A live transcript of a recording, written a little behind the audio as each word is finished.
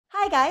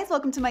Hi guys,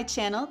 welcome to my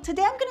channel.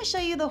 Today I'm going to show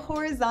you the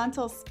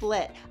horizontal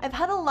split. I've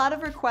had a lot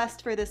of requests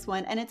for this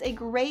one and it's a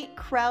great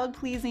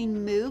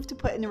crowd-pleasing move to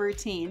put in a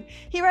routine.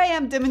 Here I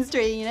am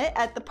demonstrating it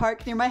at the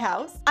park near my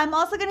house. I'm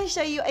also going to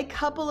show you a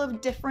couple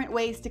of different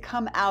ways to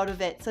come out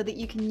of it so that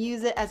you can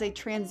use it as a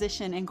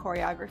transition in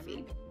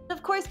choreography.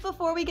 Of course,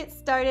 before we get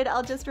started,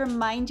 I'll just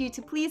remind you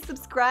to please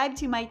subscribe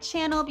to my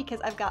channel because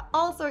I've got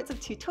all sorts of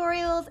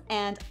tutorials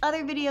and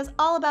other videos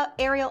all about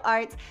aerial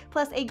arts,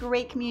 plus a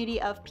great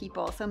community of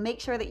people. So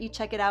make sure that you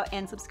check it out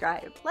and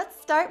subscribe.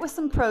 Let's start with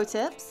some pro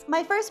tips.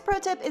 My first pro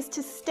tip is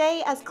to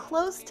stay as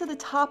close to the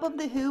top of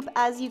the hoop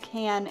as you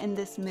can in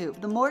this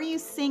move. The more you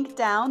sink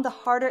down, the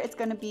harder it's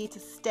going to be to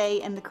stay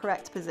in the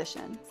correct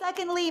position.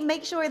 Secondly,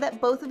 make sure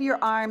that both of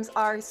your arms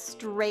are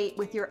straight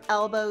with your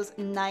elbows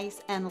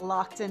nice and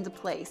locked into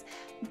place.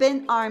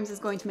 Bent arms is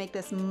going to make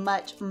this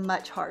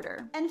much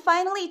harder. And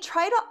finally,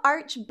 try to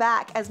arch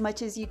back as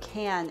much as you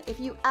can.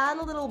 If you add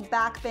a little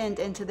back bend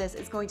into this,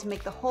 it's going to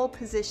make the whole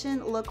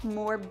position look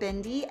more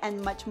bendy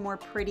and much more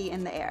pretty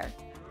in the air.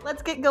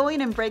 Let's get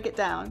going and break it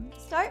down.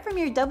 Start from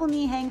your double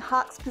knee hang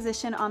Hawks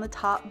position on the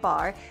top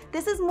bar.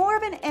 This is more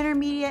of an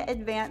intermediate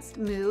advanced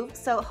move,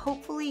 so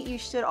hopefully you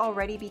should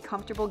already be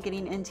comfortable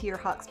getting into your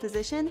Hawks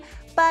position.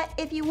 But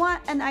if you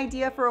want an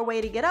idea for a way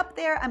to get up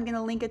there, I'm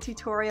gonna link a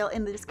tutorial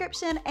in the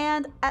description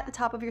and at the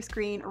top of your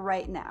screen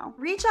right now.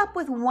 Reach up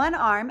with one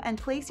arm and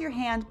place your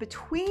hand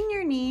between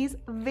your knees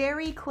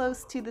very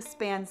close to the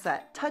span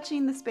set,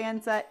 touching the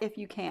span set if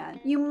you can.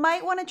 You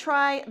might wanna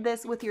try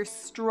this with your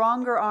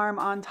stronger arm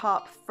on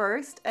top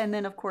first, and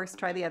then of course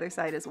try the other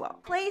side as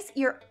well. Place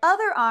your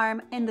other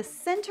arm in the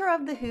center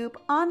of the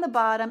hoop on the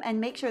bottom and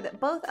make sure that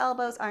both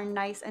elbows are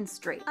nice and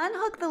straight.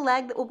 Unhook the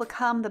leg that will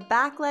become the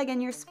back leg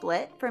in your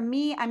split. For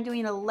me, I'm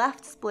doing a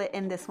left split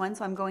in this one,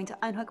 so I'm going to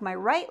unhook my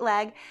right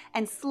leg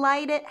and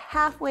slide it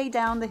halfway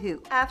down the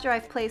hoop. After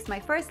I've placed my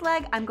first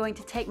leg, I'm going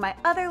to take my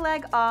other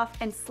leg off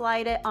and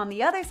slide it on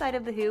the other side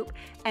of the hoop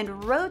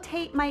and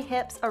rotate my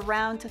hips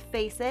around to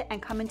face it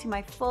and come into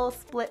my full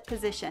split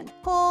position.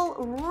 Pull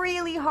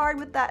really hard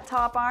with that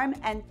top arm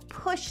and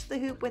push the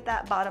hoop with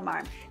that bottom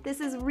arm. This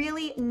is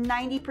really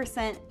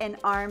 90% an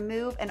arm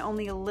move and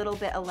only a little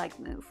bit a leg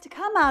move. To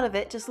come out of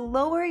it, just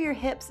lower your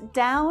hips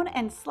down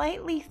and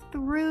slightly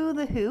through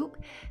the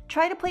hoop.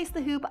 Try to place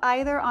the hoop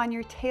either on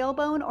your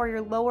tailbone or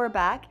your lower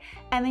back,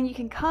 and then you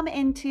can come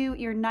into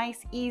your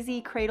nice, easy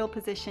cradle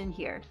position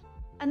here.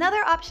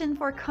 Another option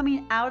for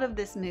coming out of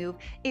this move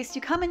is to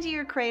come into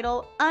your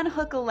cradle,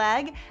 unhook a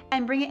leg,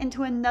 and bring it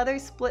into another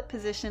split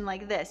position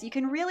like this. You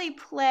can really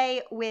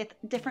play with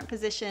different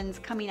positions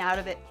coming out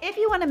of it. If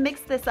you want to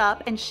mix this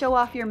up and show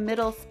off your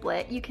middle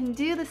split, you can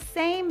do the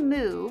same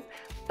move,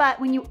 but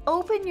when you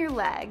open your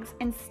legs,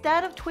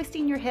 instead of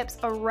twisting your hips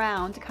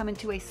around to come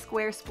into a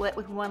square split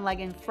with one leg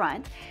in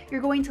front,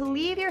 you're going to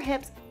leave your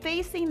hips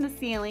facing the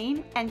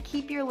ceiling and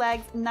keep your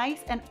legs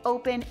nice and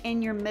open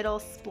in your middle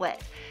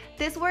split.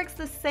 This works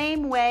the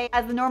same way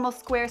as the normal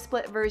square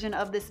split version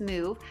of this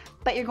move,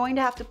 but you're going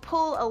to have to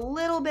pull a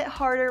little bit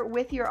harder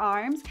with your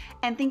arms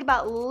and think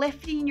about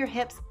lifting your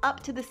hips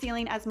up to the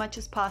ceiling as much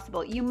as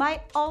possible. You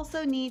might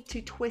also need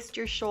to twist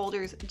your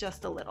shoulders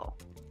just a little.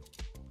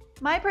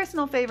 My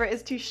personal favorite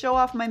is to show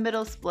off my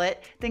middle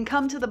split, then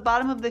come to the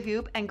bottom of the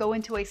hoop and go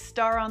into a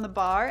star on the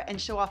bar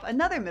and show off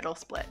another middle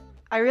split.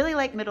 I really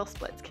like middle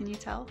splits, can you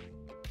tell?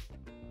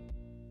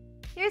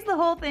 Here's the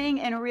whole thing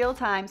in real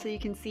time so you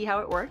can see how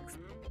it works.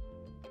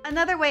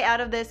 Another way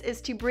out of this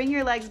is to bring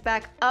your legs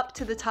back up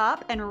to the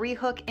top and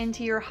rehook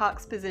into your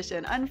Hawks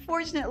position.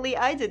 Unfortunately,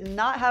 I did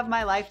not have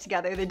my life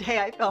together the day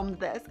I filmed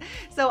this,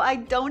 so I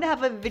don't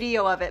have a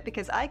video of it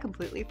because I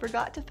completely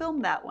forgot to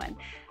film that one.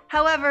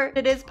 However,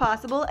 it is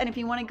possible, and if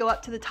you want to go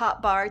up to the top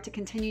bar to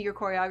continue your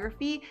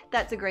choreography,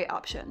 that's a great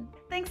option.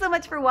 Thanks so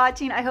much for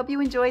watching. I hope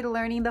you enjoyed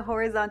learning the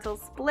horizontal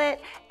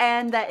split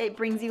and that it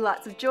brings you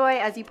lots of joy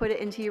as you put it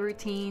into your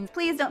routines.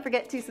 Please don't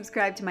forget to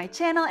subscribe to my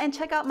channel and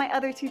check out my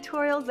other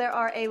tutorials. There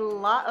are a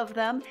lot of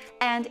them.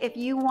 And if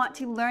you want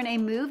to learn a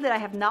move that I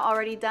have not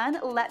already done,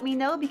 let me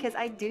know because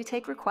I do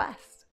take requests.